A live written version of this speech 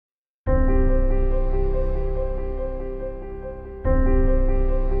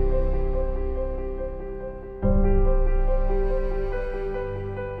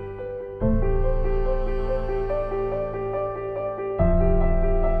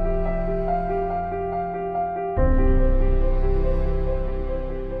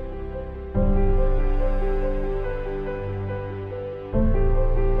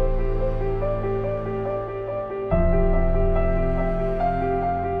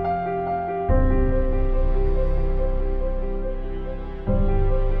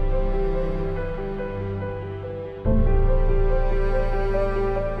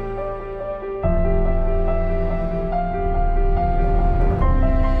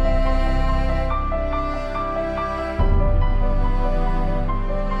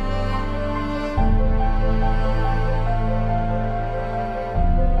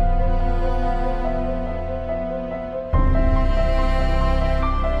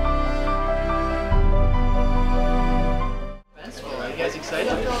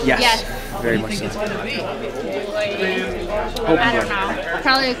Yes. Very much so. I don't know.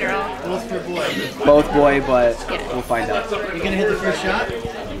 Probably a girl. Both boy, but we'll find out. You gonna hit the first shot?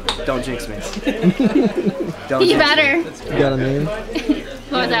 Don't jinx me. Don't You jinx better. me. You got a name?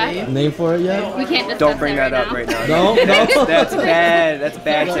 What was that? Name for it yet? We can't discuss Don't bring that up now. right now. No, no. That's bad. That's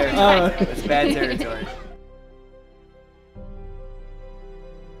bad territory. That's bad territory.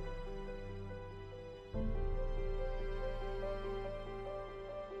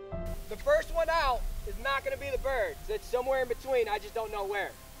 The first one out is not going to be the bird. It's somewhere in between. I just don't know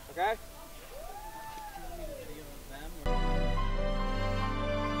where. Okay?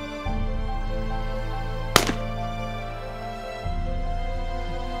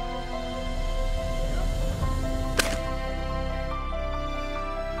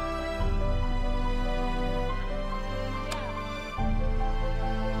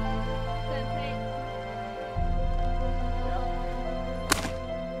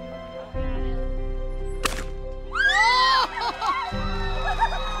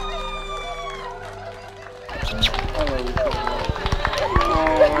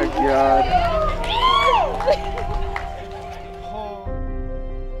 Oh my God.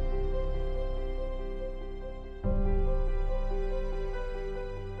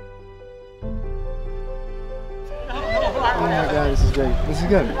 Oh my God, this is great. This is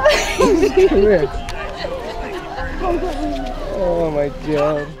good. Come here. Oh my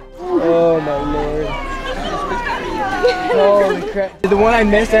God. Oh my Lord. Holy crap. Did the one I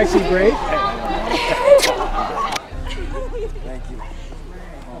missed actually break? Thank you.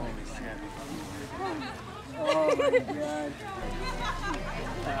 Holy shit. Oh my God.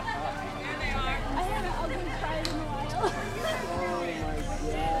 I haven't ugly cried in a while. Oh my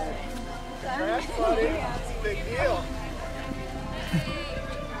God. Congrats, buddy. It's a big deal.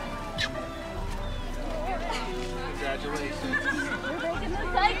 Congratulations. We're breaking the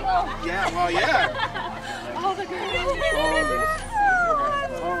cycle. Yeah, well, yeah. Oh, the girl.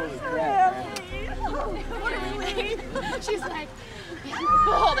 Holy crap. What are we waiting? She's like,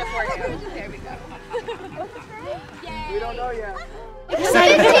 we'll hold it for you. There we go. We don't know yet. No.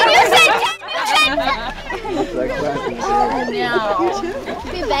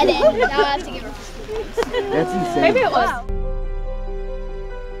 We betted. Now I have to give her. That's insane. Maybe it was.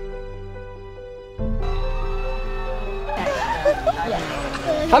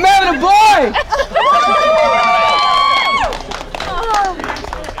 I'm having a boy!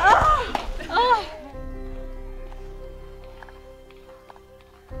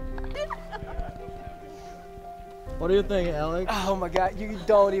 What do you think, Alex? Oh my God, you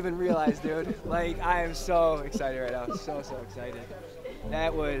don't even realize, dude. Like, I am so excited right now. So excited.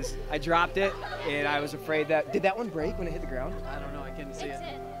 That was, I dropped it, and I was afraid that, did that one break when it hit the ground? I don't know, I couldn't see it.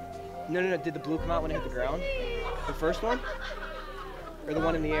 No, did the blue come out when it hit the ground? The first one? Or the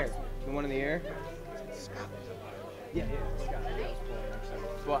one in the air? The one in the air? Yeah, Scott.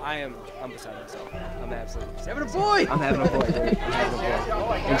 Well, I'm beside myself. I'm absolutely beside Having a boy! I'm having a boy, dude. I'm having a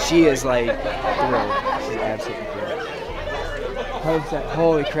boy. And she is like thrilled. She's absolutely thrilled. 100%.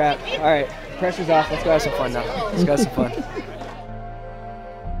 Holy crap. All right, pressure's off. Let's go have some fun now. Let's go have some fun.